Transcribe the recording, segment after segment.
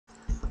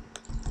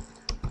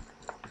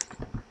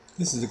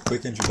This is a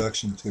quick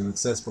introduction to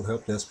AccessAble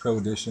Help Desk Pro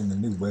Edition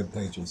and new web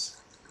pages.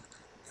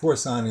 Before I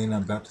sign in,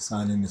 I'm about to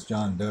sign in as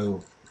John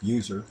Doe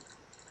user.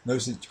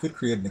 Notice that you could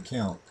create an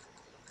account.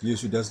 If the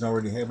user doesn't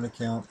already have an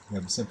account, you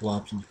have a simple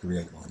option to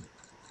create one.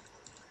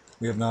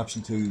 We have an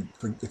option to,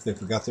 if they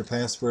forgot their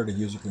password, a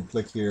user can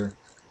click here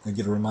and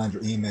get a reminder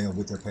email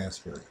with their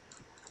password.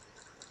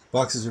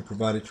 Boxes are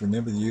provided to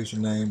remember the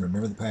username,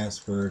 remember the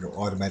password, or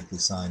automatically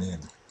sign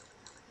in.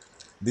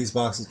 These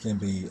boxes can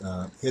be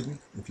hidden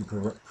if you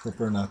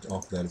prefer not to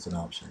offer that as an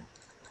option.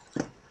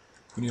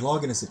 When you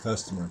log in as a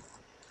customer,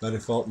 by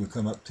default you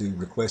come up to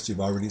requests you've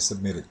already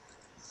submitted.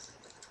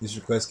 These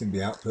requests can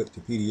be output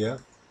to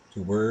PDF,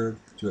 to Word,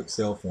 to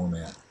Excel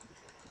format.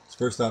 This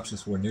first option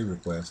is for a new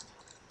request.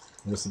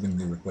 We'll submit a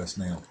new request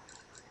now.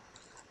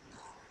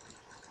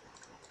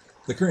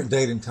 The current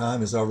date and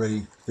time is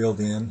already filled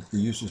in. The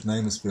user's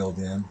name is filled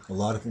in. A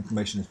lot of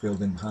information is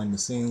filled in behind the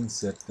scenes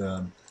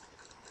that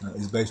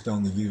is based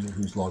on the user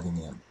who's logging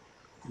in.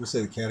 We'll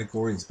say the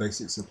category is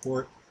basic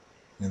support,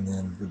 and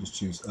then we'll just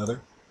choose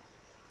other.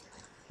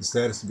 The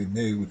status to be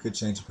new, we could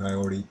change the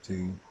priority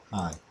to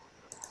high.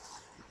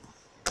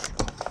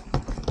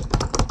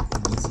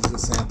 And this is a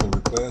sample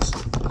request.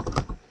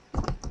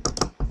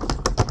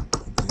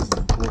 It is an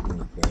important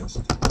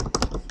request.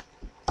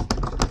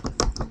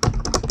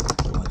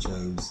 So I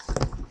chose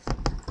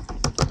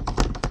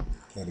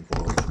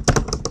category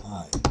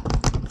high.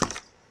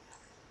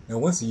 Now,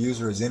 once the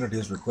user has entered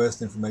his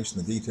request information,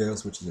 the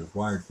details, which is a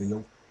required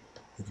field,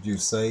 you could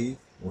use save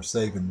or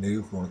save and new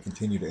if we want to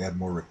continue to add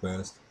more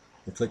requests,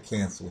 or click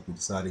cancel if we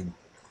decided he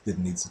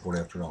didn't need support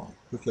after all.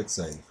 We'll click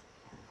save.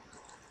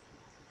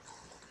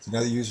 So now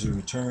the user is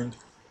returned.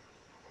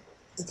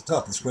 At the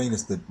top of the screen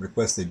is the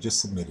request they just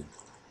submitted.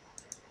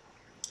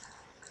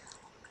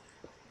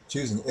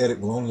 Choosing edit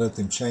will only let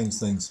them change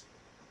things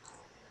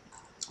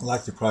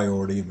like the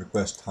priority,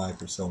 request type,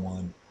 or so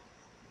on.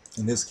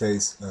 In this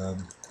case,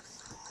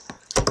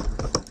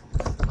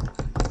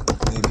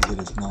 maybe it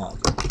is not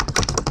a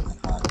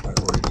high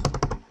priority.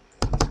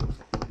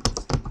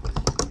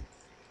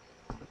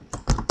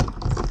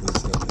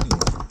 Please help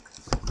anyway.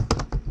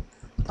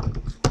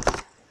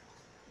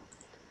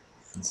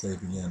 And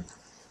save again.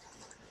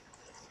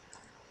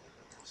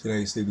 So now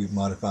you see we've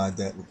modified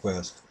that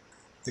request.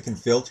 It can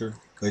filter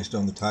based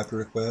on the type of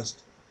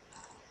request,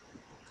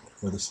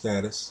 or the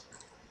status,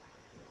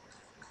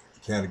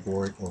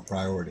 category, or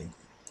priority.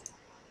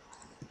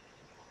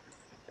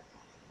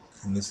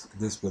 And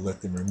this will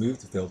let them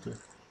remove the filter.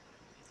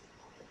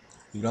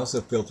 You can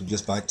also filter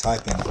just by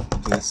typing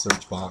into this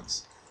search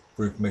box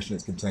for information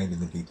that's contained in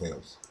the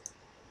details.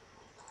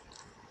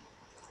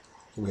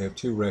 So we have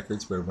two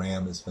records where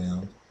RAM is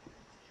found.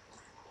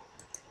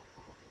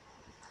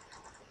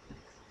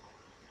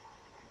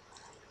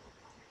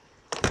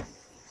 And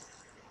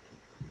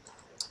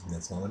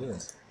that's all it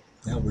is.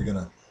 Now we're going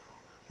to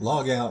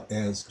log out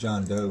as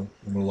John Doe,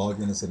 and we'll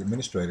log in as an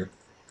administrator.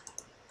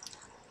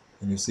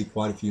 And you'll see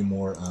quite a few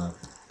more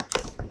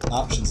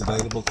options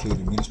available to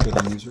an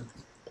administrator user.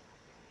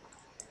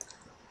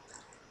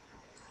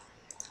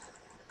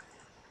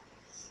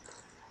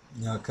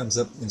 Now it comes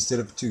up, instead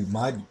of to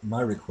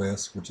my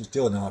request, which is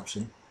still an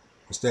option,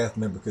 a staff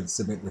member could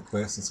submit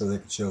requests, and so they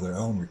could show their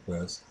own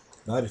requests.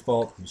 By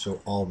default, it can show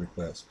all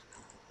requests.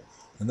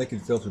 And they can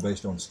filter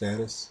based on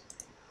status,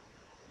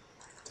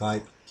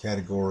 type,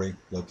 category,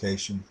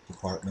 location,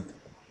 department.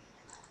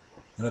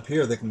 And up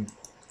here they can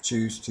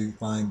choose to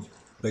find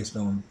based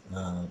on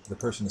the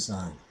person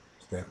assigned,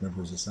 staff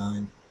members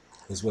assigned,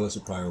 as well as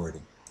a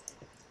priority,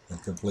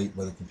 and complete,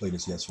 whether complete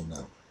is yes or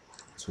no.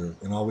 So,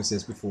 and always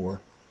as before,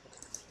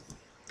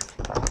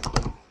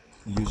 the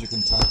user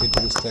can type into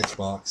this text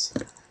box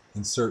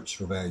and search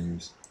for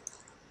values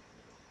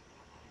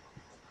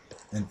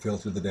and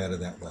filter the data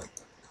that way.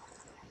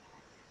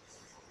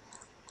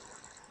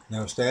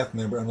 Now a staff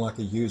member, unlike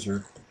a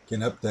user,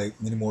 can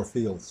update many more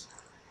fields.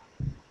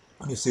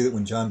 You see that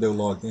when John Doe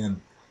logged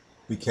in,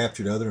 we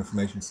captured other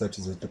information such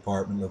as his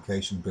department,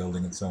 location,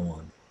 building, and so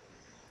on.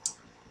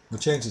 We'll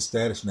change the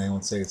status now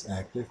and say it's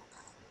active.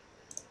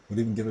 We'll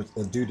even give it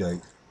a due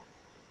date.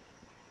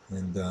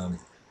 And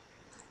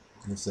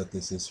we'll set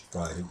this as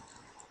Friday.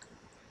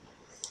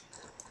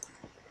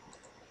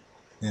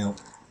 Now,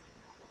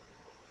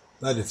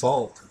 by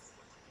default,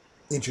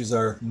 entries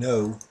are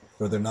no,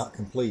 or they're not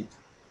complete.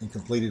 And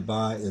completed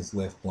by is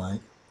left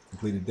blank.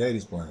 Completed date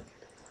is blank.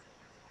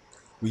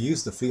 We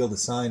use the field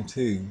assigned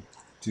to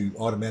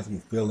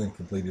automatically fill in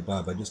completed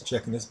by just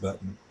checking this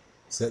button,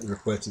 set the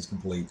request as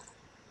complete.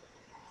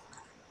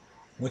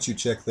 Once you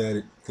check that,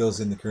 it fills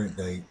in the current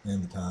date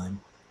and the time.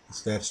 The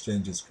status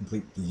changes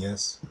complete to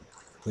yes,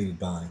 completed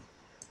by,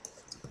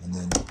 and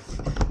then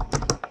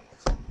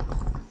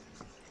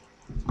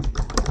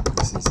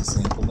this is a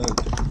sample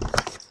note.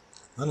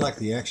 Unlike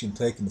the action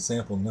taken, the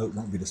sample note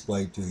won't be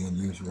displayed to the end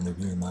user when they're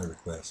viewing my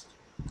request.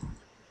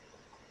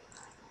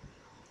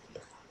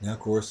 Now, of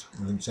course,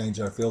 we can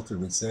change our filter,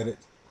 reset it.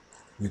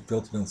 We've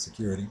filtered on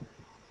security.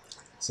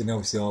 So now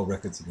we see all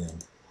records again.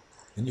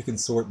 And you can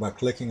sort by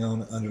clicking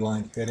on an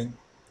underlined heading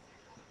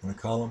on a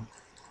column.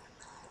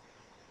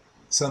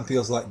 Some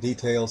fields like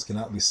details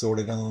cannot be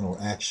sorted on, or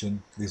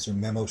action. These are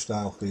memo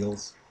style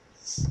fields.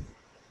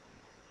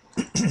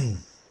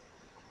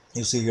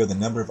 You'll see here the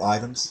number of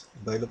items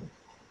available.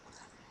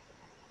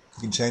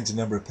 You can change the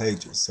number of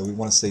pages. So we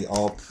want to see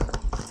all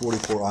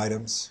 44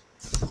 items.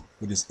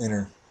 We just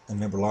enter a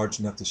number large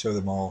enough to show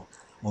them all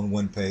on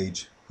one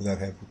page without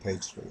having to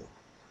page through it.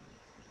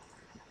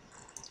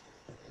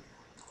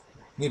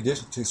 In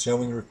addition to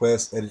showing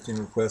requests, editing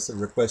requests, a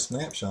request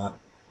snapshot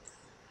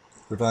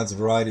provides a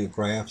variety of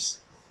graphs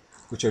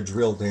which are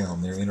drilled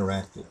down. They're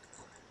interactive.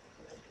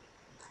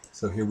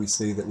 So here we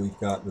see that we've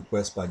got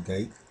requests by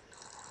date.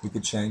 We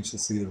could change to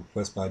see the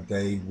request by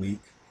day, week,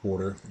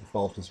 quarter,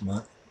 default is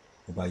month,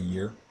 or by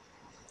year.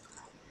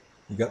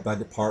 We've got by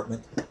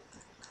department.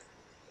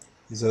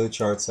 These other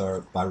charts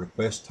are by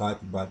request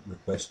type and by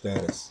request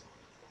status.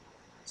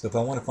 So if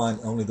I want to find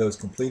only those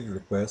completed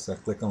requests, I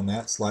click on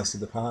that, slice of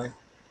the pie,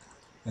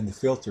 and the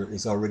filter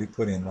is already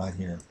put in right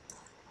here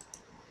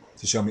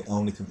to show me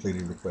only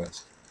completed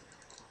requests.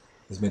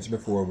 As mentioned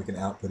before, we can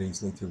output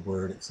easily to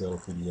Word, Excel, or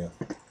PDF.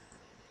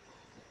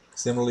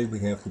 Similarly, we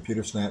have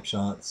computer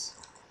snapshots,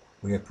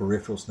 we have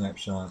peripheral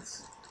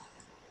snapshots,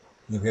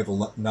 and then we have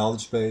a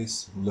knowledge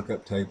base,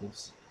 lookup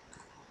tables,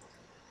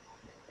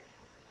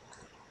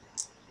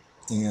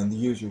 and the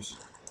users.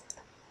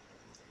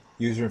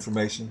 User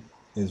information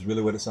is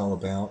really what it's all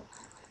about.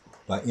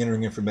 By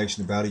entering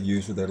information about a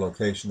user, their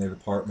location, their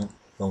department,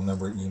 phone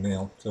number,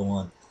 email, so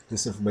on,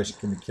 this information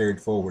can be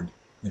carried forward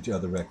into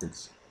other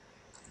records.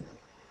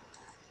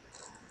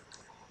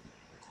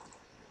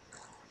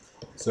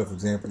 So for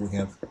example, we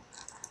have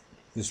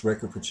this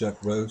record for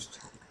Chuck Roast.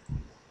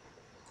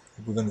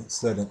 We're going to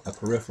set a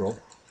peripheral,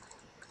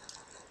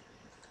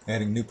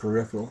 adding new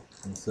peripheral,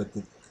 and set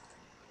the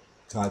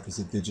type as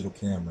a digital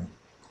camera.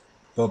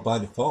 But by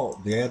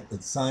default, the ad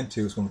it's assigned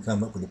to is going to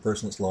come up with the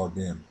person that's logged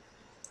in.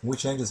 When we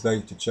change this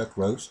value to Chuck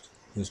Roast,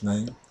 his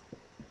name,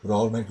 it will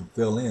automatically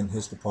fill in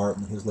his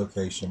department, his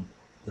location,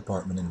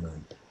 department, and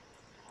room.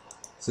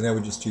 So now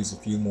we just choose a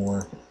few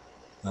more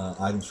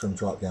items from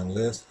drop-down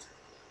list.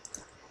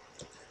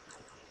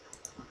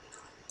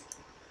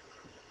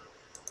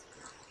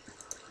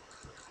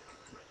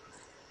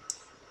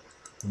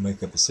 We'll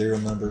make up a serial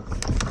number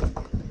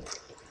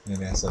and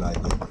an asset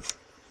ID.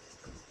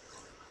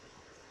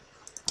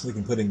 We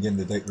can put in again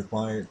the date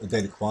required, the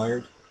date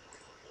acquired,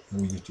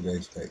 and we use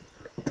today's date.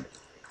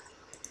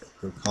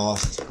 For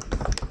cost,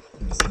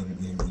 just any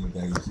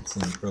values that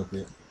seem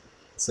appropriate.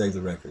 Save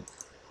the record.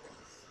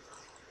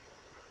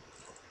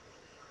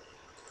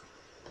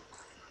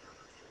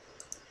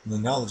 In the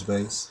knowledge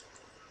base,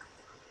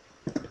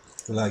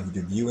 will allow you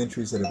to view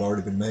entries that have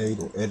already been made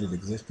or edit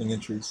existing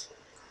entries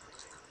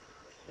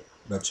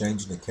by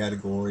changing the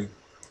category,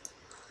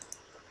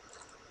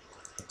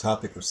 a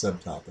topic or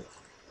subtopic,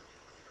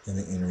 and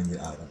then entering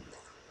the item.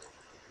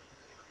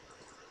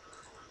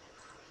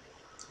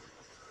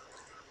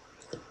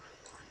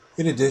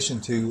 In addition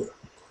to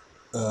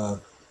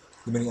the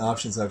many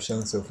options I've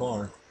shown so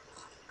far,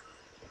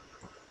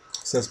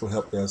 AccessAble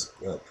Help Desk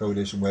Pro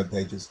Edition web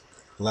pages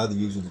allow the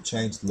user to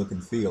change the look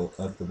and feel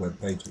of the web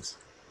pages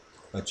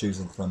by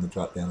choosing from the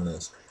drop-down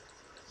list.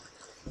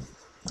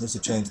 This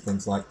will change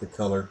things like the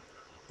color,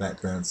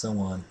 background, and so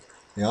on.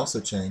 They also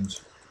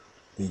change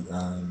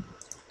the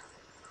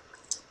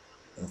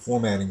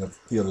formatting of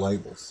field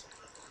labels.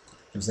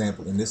 For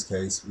example, in this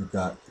case, we've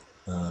got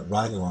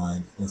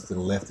right-aligned instead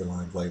of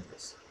left-aligned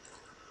labels.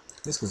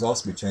 This could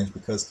also be changed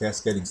because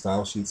cascading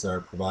style sheets are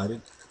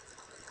provided.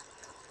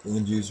 The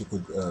end user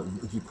could,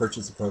 if you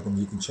purchase the program,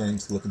 you can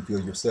change the look and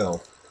feel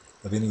yourself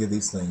of any of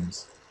these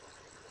things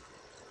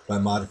by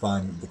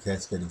modifying the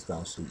cascading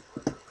style sheet.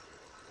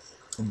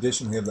 In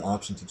addition, we have the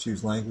option to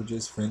choose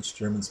languages: French,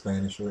 German,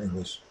 Spanish, or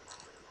English.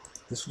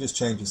 This will just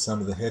change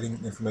some of the heading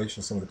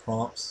information, some of the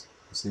prompts.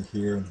 You see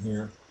here and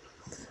here.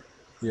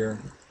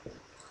 Here,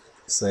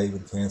 save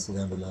and cancel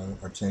down below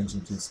are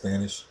changing to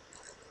Spanish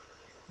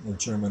or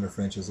German or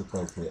French as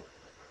appropriate.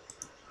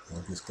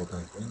 I'll just go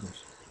back to English.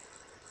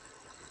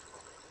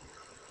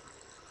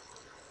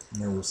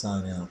 And then we'll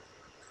sign out.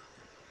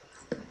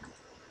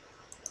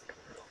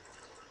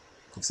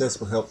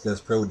 AccessAble Help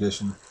Desk Pro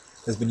Edition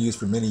has been used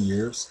for many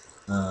years.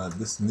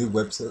 This new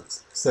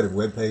set of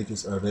web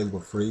pages are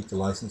available free to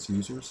licensed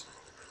users.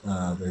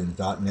 They're in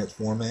 .NET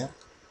format.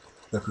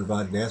 They're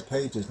provided as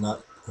pages,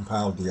 not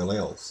compiled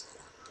DLLs.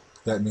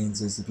 That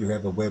means is if you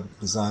have a web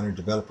designer,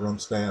 developer on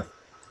staff,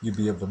 you'll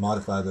be able to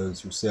modify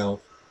those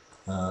yourself,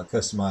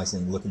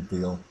 customizing look and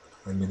feel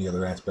and many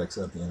other aspects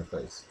of the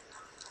interface.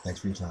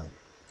 Thanks for your time.